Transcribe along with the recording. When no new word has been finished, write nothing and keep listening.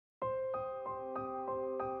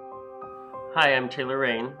Hi, I'm Taylor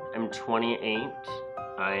Rain. I'm 28.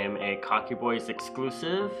 I am a Cocky Boys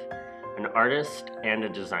exclusive, an artist, and a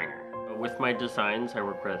designer. With my designs, I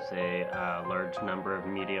work with a large number of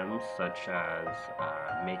mediums such as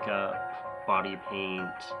makeup, body paint,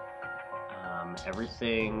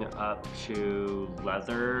 everything up to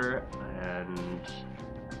leather and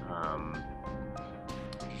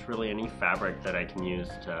just really any fabric that I can use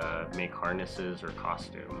to make harnesses or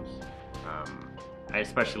costumes. I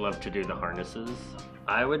especially love to do the harnesses.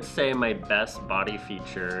 I would say my best body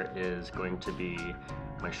feature is going to be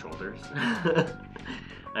my shoulders.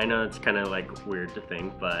 I know it's kind of like weird to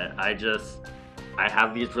think, but I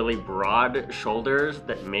have these really broad shoulders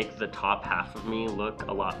that make the top half of me look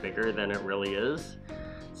a lot bigger than it really is.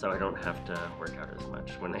 So I don't have to work out as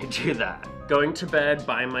much when I do that. Going to bed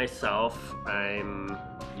by myself, I'm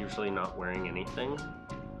usually not wearing anything.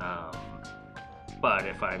 But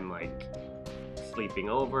if I'm like sleeping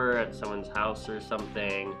over at someone's house or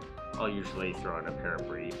something, I'll usually throw on a pair of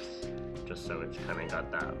briefs just so it's kind of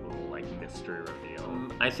got that little like mystery reveal.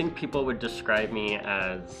 I think people would describe me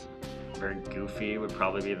as very goofy, would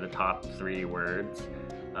probably be the top 3 words.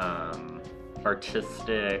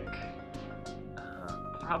 Artistic,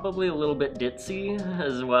 probably a little bit ditzy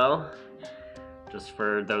as well. Just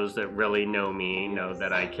for those that really know me, know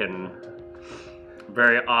that I can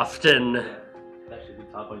very often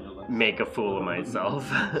make a fool of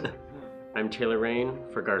myself. I'm Taylor Rain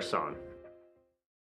for Garcon.